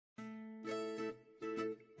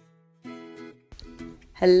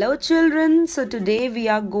Hello children, so today we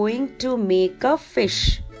are going to make a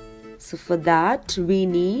fish. So for that we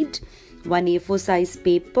need one A4 size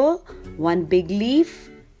paper, one big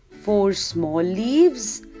leaf, 4 small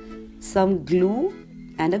leaves, some glue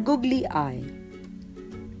and a googly eye.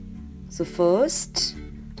 So first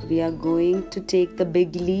we are going to take the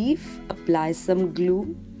big leaf, apply some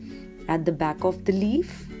glue at the back of the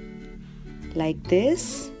leaf like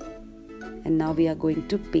this, and now we are going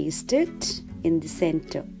to paste it in the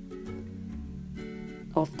center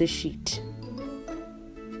of the sheet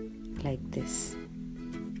like this.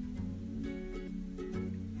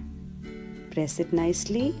 Press it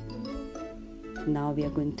nicely. Now we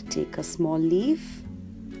are going to take a small leaf,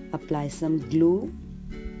 apply some glue,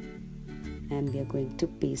 and we are going to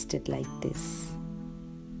paste it like this.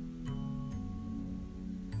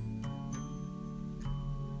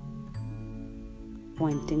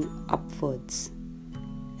 Pointing upwards.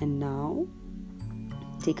 And now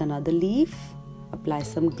take another leaf, apply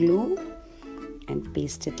some glue and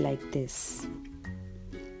paste it like this.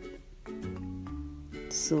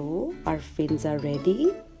 So our fins are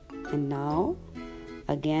ready, and now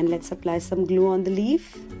again let's apply some glue on the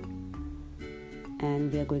leaf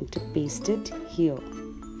and we are going to paste it here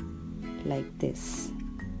like this.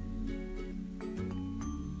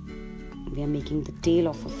 We are making the tail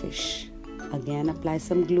of a fish. Again apply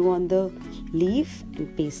some glue on the leaf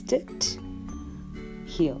and paste it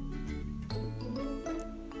here.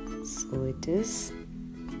 So it is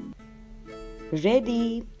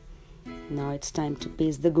ready. Now it's time to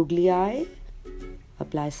paste the googly eye.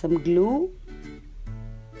 Apply some glue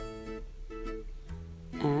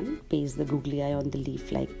and paste the googly eye on the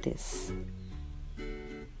leaf like this.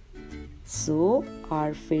 So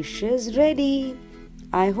our fish is ready.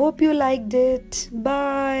 I hope you liked it.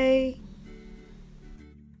 Bye.